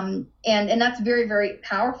 Right. And that's very, very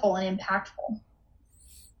powerful and impactful.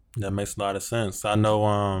 That makes a lot of sense. I know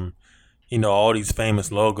all these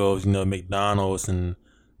famous logos, McDonald's and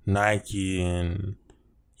Nike and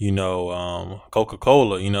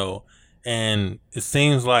Coca-Cola, and it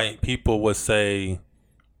seems like people would say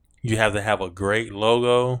you have to have a great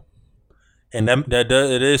logo. And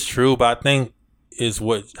it is true, but I think is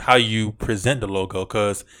how you present the logo.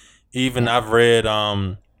 Because even I've read,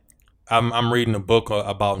 I'm reading a book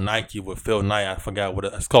about Nike with Phil Knight. I forgot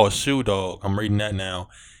it's called Shoe Dog. I'm reading that now,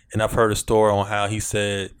 and I've heard a story on how he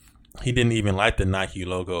said he didn't even like the Nike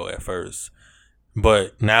logo at first,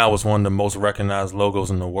 but now it's one of the most recognized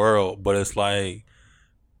logos in the world. But it's like,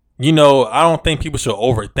 I don't think people should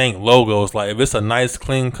overthink logos. Like if it's a nice,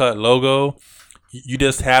 clean cut logo, you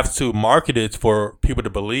just have to market it for people to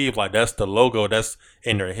believe like that's the logo that's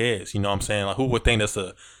in their heads. You know what I'm saying? Like who would think that's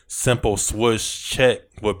a simple swoosh check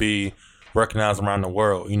would be recognized around the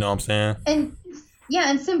world? You know what I'm saying?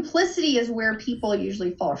 And simplicity is where people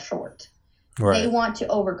usually fall short. Right. They want to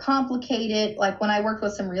overcomplicate it. Like when I worked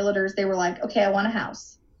with some realtors, they were like, okay, I want a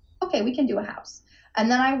house. Okay, we can do a house. And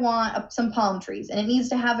then I want some palm trees, and it needs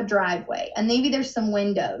to have a driveway, and maybe there's some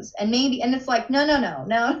windows, and it's like, no.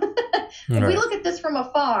 If we look at this from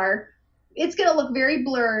afar, it's going to look very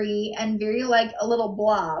blurry and very like a little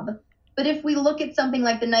blob. But if we look at something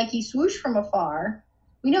like the Nike swoosh from afar,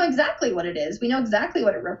 we know exactly what it is. We know exactly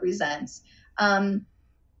what it represents.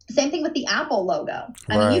 Same thing with the Apple logo.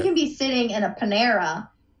 I mean, you can be sitting in a Panera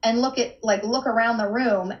and look around the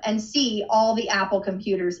room and see all the Apple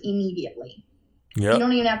computers immediately. Yep. You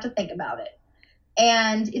don't even have to think about it.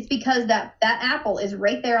 And it's because that apple is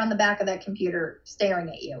right there on the back of that computer staring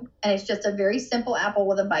at you. And it's just a very simple apple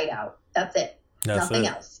with a bite out. That's it. Nothing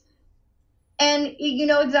else. And you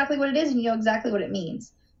know exactly what it is, and you know exactly what it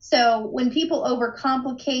means. So when people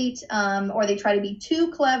overcomplicate or they try to be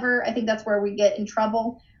too clever, I think that's where we get in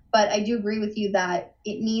trouble. But I do agree with you that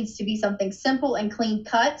it needs to be something simple and clean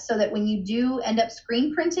cut so that when you do end up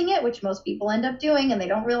screen printing it, which most people end up doing and they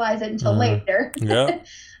don't realize it until later,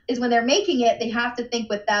 is when they're making it, they have to think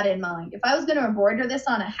with that in mind. If I was going to embroider this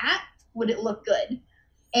on a hat, would it look good?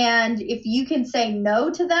 And if you can say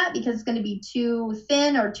no to that because it's going to be too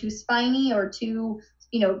thin or too spiny or too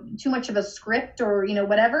much of a script or,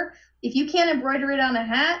 whatever, if you can't embroider it on a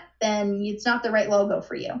hat, then it's not the right logo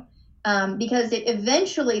for you. Because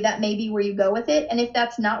eventually that may be where you go with it. And if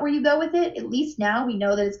that's not where you go with it, at least now we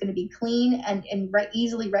know that it's going to be clean and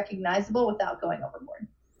easily recognizable without going overboard.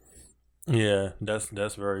 Yeah,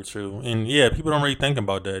 that's very true. And yeah, people don't really think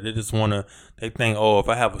about that. They just they think, oh, if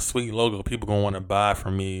I have a sweet logo, people going to want to buy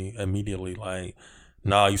from me immediately. Like,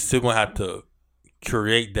 no, you still going to have to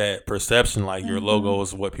create that perception like your logo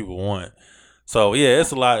is what people want. So yeah,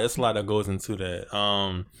 it's a lot that goes into that.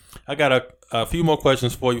 I got a few more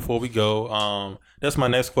questions for you before we go. That's my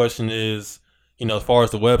next question is, as far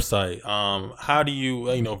as the website, how do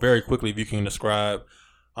you, very quickly, if you can describe,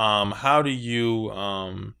 how do you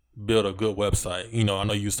build a good website? I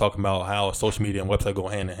know you was talking about how social media and website go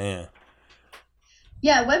hand in hand.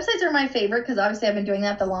 Yeah, websites are my favorite because obviously I've been doing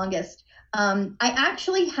that the longest. I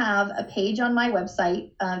actually have a page on my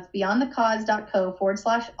website. It's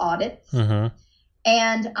beyondthecause.co/audits. Mm-hmm.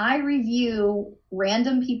 And I review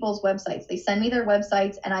random people's websites. They send me their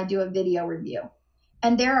websites and I do a video review.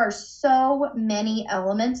 And there are so many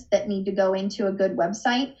elements that need to go into a good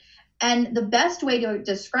website. And the best way to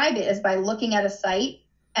describe it is by looking at a site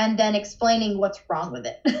and then explaining what's wrong with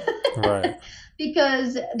it. Right.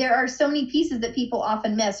 Because there are so many pieces that people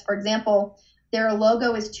often miss. For example, their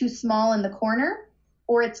logo is too small in the corner,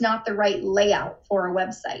 or it's not the right layout for a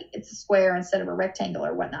website. It's a square instead of a rectangle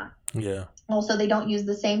or whatnot. Yeah. Also, they don't use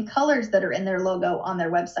the same colors that are in their logo on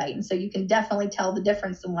their website. And so you can definitely tell the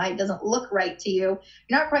difference in why it doesn't look right to you.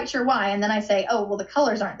 You're not quite sure why. And then I say, oh, well, the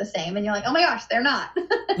colors aren't the same. And you're like, oh my gosh, they're not.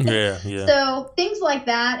 Yeah. So things like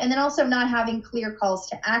that. And then also not having clear calls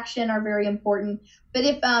to action are very important. But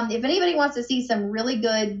if anybody wants to see some really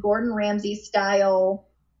good Gordon Ramsay style,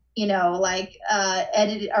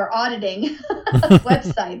 edit or auditing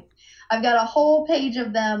websites, I've got a whole page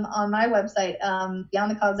of them on my website,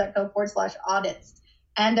 beyondthecause.co/audits.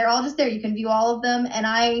 And they're all just there. You can view all of them. And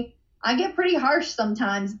I get pretty harsh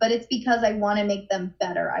sometimes, but it's because I want to make them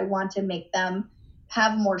better. I want to make them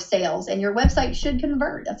have more sales. And your website should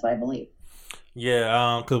convert. That's what I believe.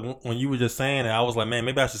 Yeah, because when you were just saying it, I was like, man,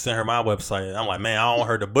 maybe I should send her my website. I'm like, man, I don't want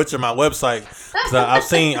her to butcher my website. Cause I've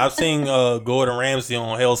seen Gordon Ramsay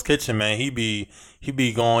on Hell's Kitchen, man. He be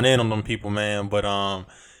going in on them people, man. But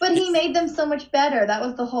he made them so much better. That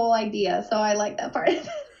was the whole idea. So I like that part.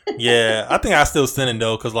 Yeah, I think I still send it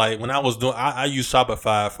though, because like when I was doing, I use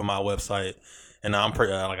Shopify for my website, and I'm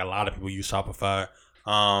pretty like a lot of people use Shopify.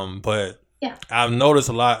 But yeah, I've noticed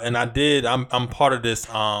a lot, and I'm part of this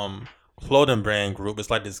clothing brand group. It's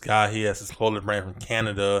like this guy, he has his clothing brand from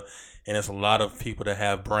Canada, and it's a lot of people that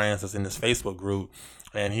have brands that's in this Facebook group.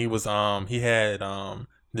 And he was he had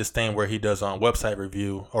this thing where he does website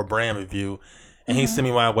review or brand review. And he sent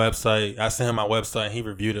me my website. I sent him my website, and he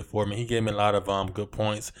reviewed it for me. He gave me a lot of good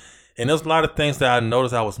points. And there's a lot of things that I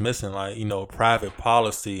noticed I was missing, like, private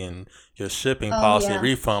policy and your shipping policy,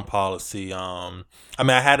 refund policy. I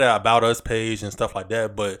had an About Us page and stuff like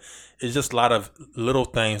that, but it's just a lot of little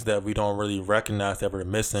things that we don't really recognize that we're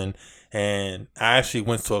missing. And I actually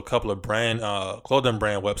went to a couple of clothing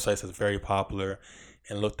brand websites that's very popular,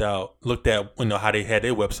 and looked at how they had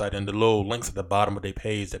their website and the little links at the bottom of their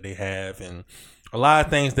page that they have, and a lot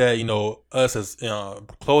of things that us as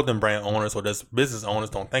clothing brand owners or just business owners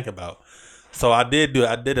don't think about. So I did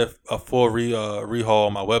a full rehaul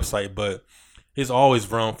on my website, but there's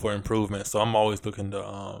always room for improvement. So I'm always looking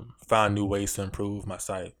to find new ways to improve my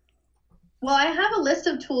site. Well, I have a list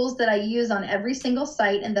of tools that I use on every single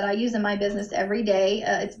site and that I use in my business every day.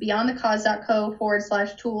 It's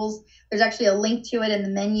beyondthecause.co/tools. There's actually a link to it in the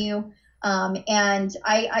menu. And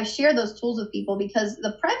I share those tools with people because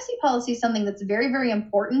the privacy policy is something that's very, very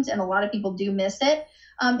important, and a lot of people do miss it.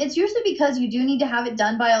 It's usually because you do need to have it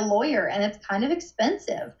done by a lawyer, and it's kind of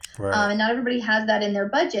expensive. Right. And not everybody has that in their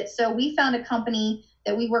budget. So we found a company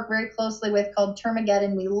that we work very closely with called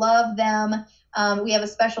Termageddon. We love them. We have a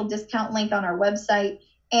special discount link on our website,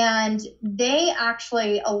 and they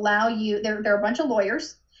actually allow you, they're a bunch of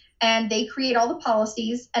lawyers, and they create all the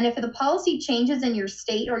policies. And if the policy changes in your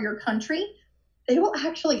state or your country, they will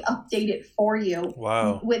actually update it for you.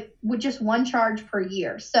 Wow. With just one charge per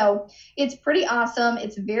year. So it's pretty awesome.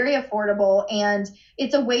 It's very affordable, and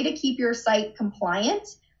it's a way to keep your site compliant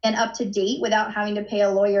and up to date without having to pay a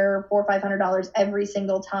lawyer $400 or $500 every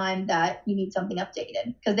single time that you need something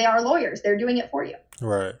updated, because they are lawyers. They're doing it for you.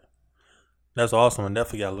 Right. That's awesome. I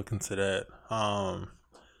definitely got to look into that.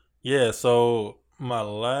 Yeah. So my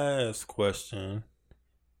last question,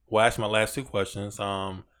 actually my last two questions.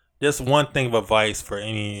 Just one thing of advice for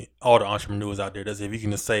all the entrepreneurs out there. If you can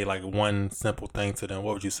just say like one simple thing to them,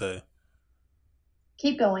 what would you say?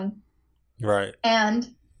 Keep going. Right.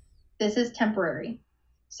 And this is temporary.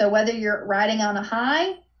 So whether you're riding on a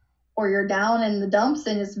high or you're down in the dumps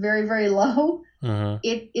and it's very, very low,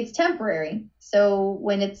 it's temporary. So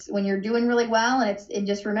when you're doing really well, and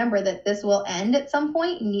just remember that this will end at some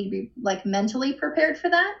point. You need to be like mentally prepared for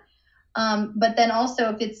that. But then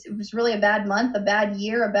also if it's really a bad month, a bad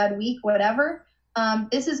year, a bad week, whatever,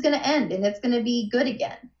 this is going to end and it's going to be good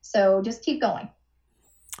again. So just keep going.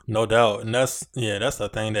 No doubt. And that's the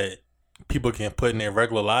thing that people can put in their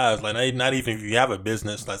regular lives. Like, not even if you have a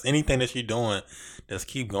business, like anything that you're doing, just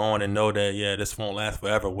keep going and know that, this won't last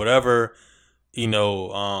forever. Whatever,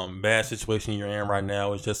 bad situation you're in right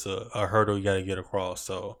now is just a hurdle you got to get across.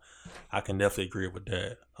 So I can definitely agree with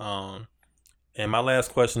that. And my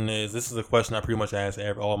last question is, this is a question I pretty much ask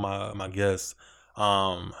all my guests.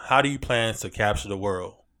 How do you plan to capture the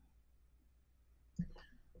world?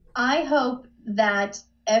 I hope that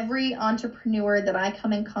every entrepreneur that I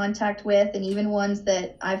come in contact with, and even ones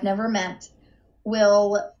that I've never met,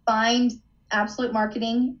 will find Absolute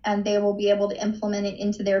Marketing and they will be able to implement it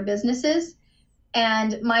into their businesses.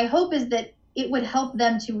 And my hope is that it would help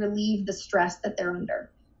them to relieve the stress that they're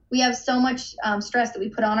under. we have so much stress that we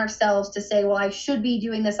put on ourselves to say, well, I should be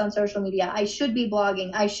doing this on social media. I should be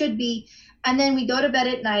blogging. I should be. And then we go to bed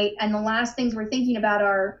at night and the last things we're thinking about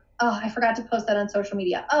are, oh, I forgot to post that on social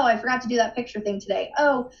media. Oh, I forgot to do that picture thing today.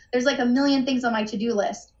 Oh, there's like a million things on my to-do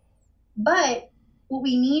list. But what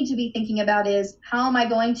we need to be thinking about is, how am I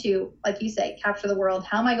going to, like you say, capture the world?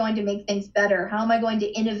 How am I going to make things better? How am I going to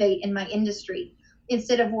innovate in my industry?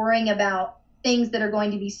 Instead of worrying about things that are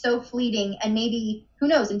going to be so fleeting, and maybe, who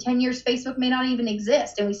knows, in 10 years, Facebook may not even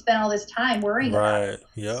exist, and we spend all this time worrying about it.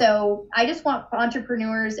 Yep. So I just want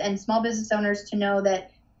entrepreneurs and small business owners to know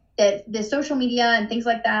that the social media and things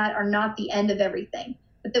like that are not the end of everything,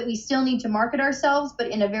 but that we still need to market ourselves, but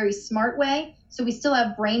in a very smart way. So we still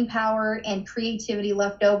have brain power and creativity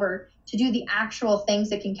left over to do the actual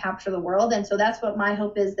things that can capture the world. And so that's what my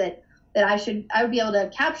hope is, that I would be able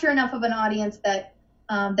to capture enough of an audience that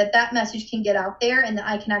that message can get out there, and that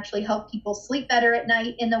I can actually help people sleep better at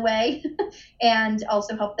night in the way, and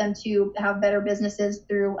also help them to have better businesses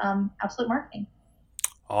through Absolute Marketing.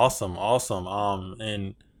 Awesome.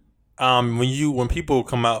 And when people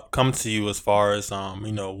come to you as far as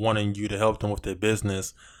wanting you to help them with their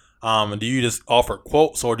business, do you just offer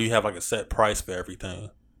quotes, or do you have like a set price for everything?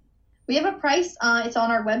 We have a price. It's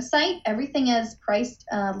on our website. Everything is priced,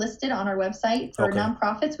 listed on our website. For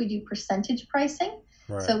nonprofits, we do percentage pricing.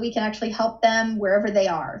 Right. So we can actually help them wherever they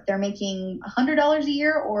are. If they're making $100 a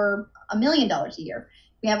year or $1 million a year,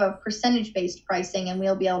 we have a percentage-based pricing, and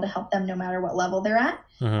we'll be able to help them no matter what level they're at.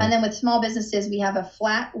 Mm-hmm. And then with small businesses, we have a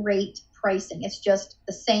flat rate pricing. It's just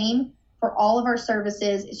the same for all of our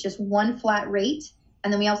services. It's just one flat rate.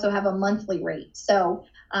 And then we also have a monthly rate. So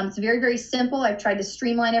it's very, very simple. I've tried to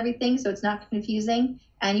streamline everything so it's not confusing.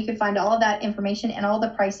 And you can find all of that information and all the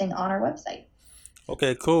pricing on our website.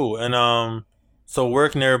 Okay, cool. And so where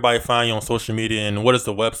can everybody find you on social media, and what is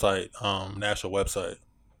the website, the actual website?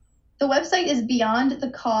 The website is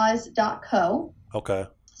beyondthecause.co. Okay.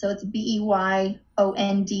 So it's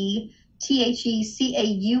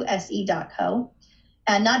BEYONDTHECAUSE.co.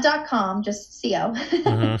 And not .com, just CO.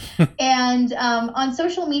 Mm-hmm. And on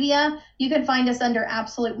social media, you can find us under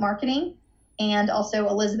Absolute Marketing, and also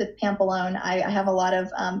Elizabeth Pampalone. I have a lot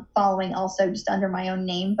of following also just under my own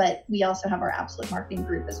name, but we also have our Absolute Marketing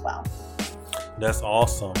group as well. That's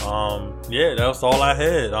awesome. Yeah, that was all I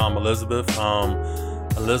had. Elizabeth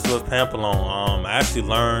Pampalone. I actually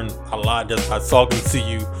learned a lot just by talking to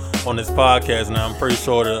you on this podcast, and I'm pretty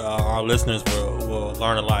sure that our listeners will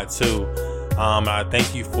learn a lot too. I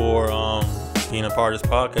thank you for being a part of this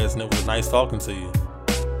podcast, and it was nice talking to you.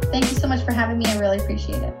 Thank you so much for having me. I really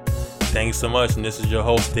appreciate it. Thank you so much. And this is your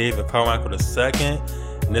host, David Carmichael II.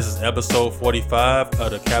 And this is episode 45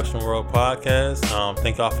 of the Capture the World podcast.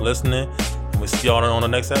 Thank y'all for listening. And we'll see y'all on the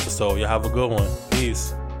next episode. Y'all have a good one.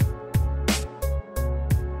 Peace.